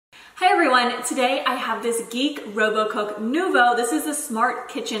Hi everyone, today I have this Geek Robocook Nuvo. This is a smart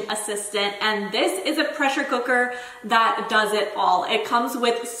kitchen assistant and this is a pressure cooker that does it all. It comes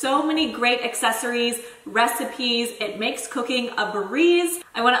with so many great accessories, recipes, it makes cooking a breeze.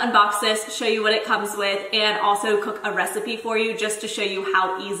 I want to unbox this, show you what it comes with, and also cook a recipe for you just to show you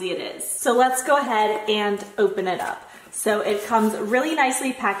how easy it is. So let's go ahead and open it up. So it comes really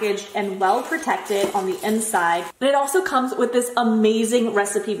nicely packaged and well protected on the inside. And it also comes with this amazing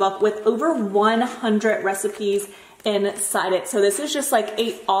recipe book with over 100 recipes inside it. So this is just like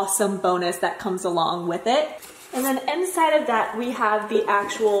an awesome bonus that comes along with it. And then inside of that, we have the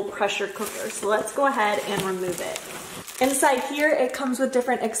actual pressure cooker. So let's go ahead and remove it. Inside here, it comes with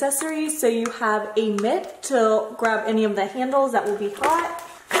different accessories. So you have a mitt to grab any of the handles that will be hot,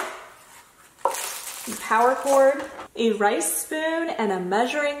 a power cord, a rice spoon, and a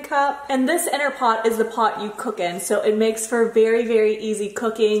measuring cup. And this inner pot is the pot you cook in, so it makes for very, very easy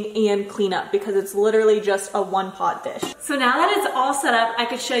cooking and cleanup because it's literally just a one pot dish. So now that it's all set up, I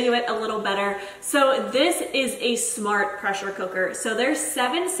could show you it a little better. So this is a smart pressure cooker. So there's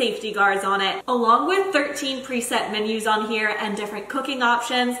 7 safety guards on it, along with 13 preset menus on here and different cooking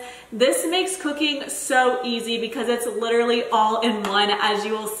options. This makes cooking so easy because it's literally all in one, as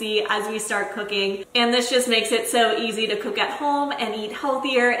you will see as we start cooking. And this just makes it so easy to cook at home and eat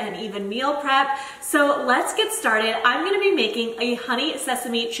healthier and even meal prep. So let's get started. I'm gonna be making a honey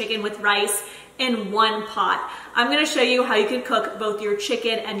sesame chicken with rice in one pot. I'm gonna show you how you can cook both your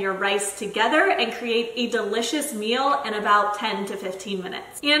chicken and your rice together and create a delicious meal in about 10 to 15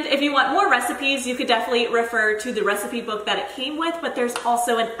 minutes. And if you want more recipes, you could definitely refer to the recipe book that it came with, but there's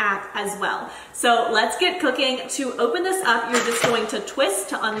also an app as well. So let's get cooking. To open this up, you're just going to twist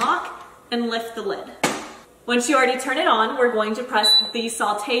to unlock and lift the lid. Once you already turn it on, we're going to press the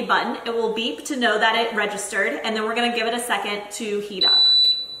Saute button. It will beep to know that it registered, and then we're gonna give it a second to heat up.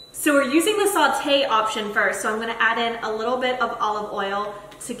 So we're using the Saute option first, so I'm gonna add in a little bit of olive oil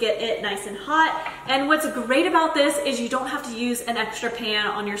to get it nice and hot. And what's great about this is you don't have to use an extra pan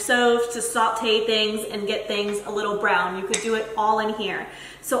on your stove to saute things and get things a little brown. You could do it all in here.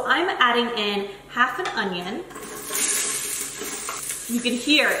 So I'm adding in half an onion. You can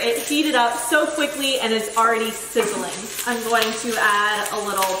hear it heated up so quickly and it's already sizzling. I'm going to add a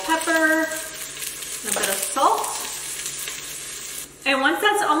little pepper, a bit of salt. And once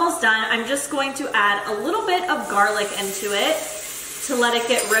that's almost done, I'm just going to add a little bit of garlic into it to let it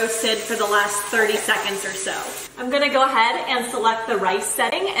get roasted for the last 30 seconds or so. I'm gonna go ahead and select the rice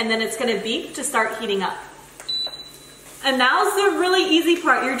setting and then it's gonna beep to start heating up. And now's the really easy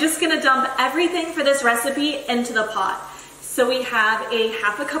part. You're just gonna dump everything for this recipe into the pot. So we have a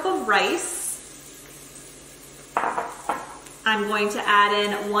half a cup of rice. I'm going to add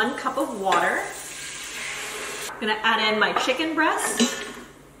in 1 cup of water. I'm gonna add in my chicken breast.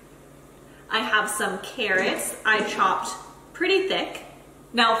 I have some carrots I chopped pretty thick.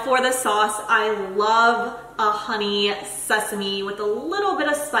 Now for the sauce, I love a honey sesame with a little bit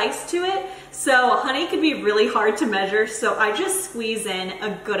of spice to it. So honey can be really hard to measure, so I just squeeze in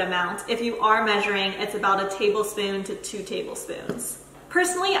a good amount. If you are measuring, it's about 1 tablespoon to 2 tablespoons.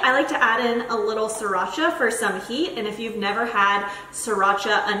 Personally, I like to add in a little sriracha for some heat, and if you've never had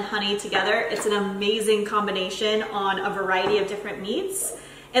sriracha and honey together, it's an amazing combination on a variety of different meats.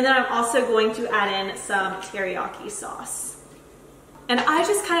 And then I'm also going to add in some teriyaki sauce. And I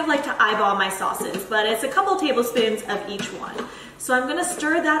just kind of like to eyeball my sauces, but it's a couple tablespoons of each one. So I'm gonna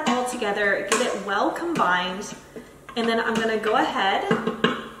stir that all together, get it well combined, and then I'm gonna go ahead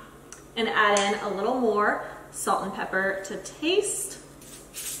and add in a little more salt and pepper to taste.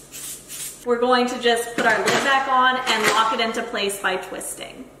 We're going to just put our lid back on and lock it into place by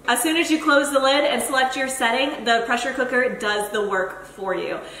twisting. As soon as you close the lid and select your setting, the pressure cooker does the work for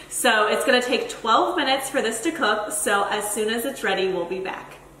you. So it's gonna take 12 minutes for this to cook, so as soon as it's ready, we'll be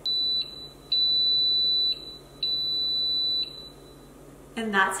back.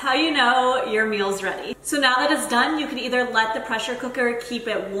 And that's how you know your meal's ready. So now that it's done, you can either let the pressure cooker keep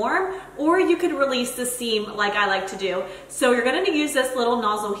it warm, or you could release the steam like I like to do. So you're gonna use this little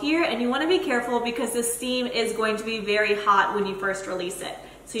nozzle here, and you wanna be careful because the steam is going to be very hot when you first release it.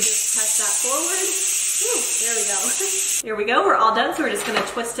 So you just press that forward. Ooh, there we go. Here we go, we're all done. So we're just gonna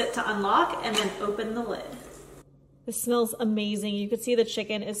twist it to unlock and then open the lid. This smells amazing. You can see the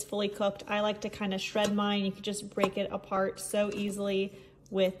chicken is fully cooked. I like to kind of shred mine. You can just break it apart so easily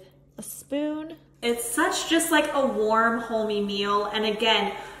with a spoon. It's such just like a warm, homey meal. And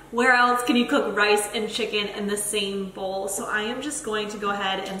again, where else can you cook rice and chicken in the same bowl? So I am just going to go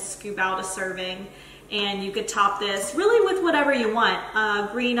ahead and scoop out a serving. And you could top this really with whatever you want.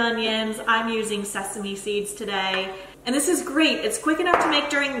 Green onions, I'm using sesame seeds today. And this is great. It's quick enough to make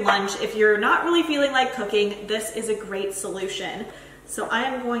during lunch. If you're not really feeling like cooking, this is a great solution. So I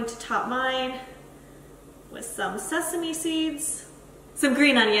am going to top mine with some sesame seeds. Some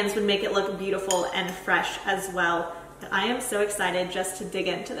green onions would make it look beautiful and fresh as well. But I am so excited just to dig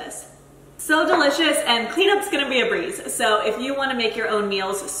into this. So delicious, and cleanup's gonna be a breeze. So if you wanna make your own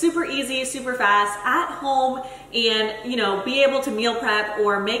meals super easy, super fast, at home, and be able to meal prep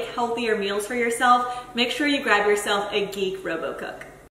or make healthier meals for yourself, make sure you grab yourself a Geek Robocook.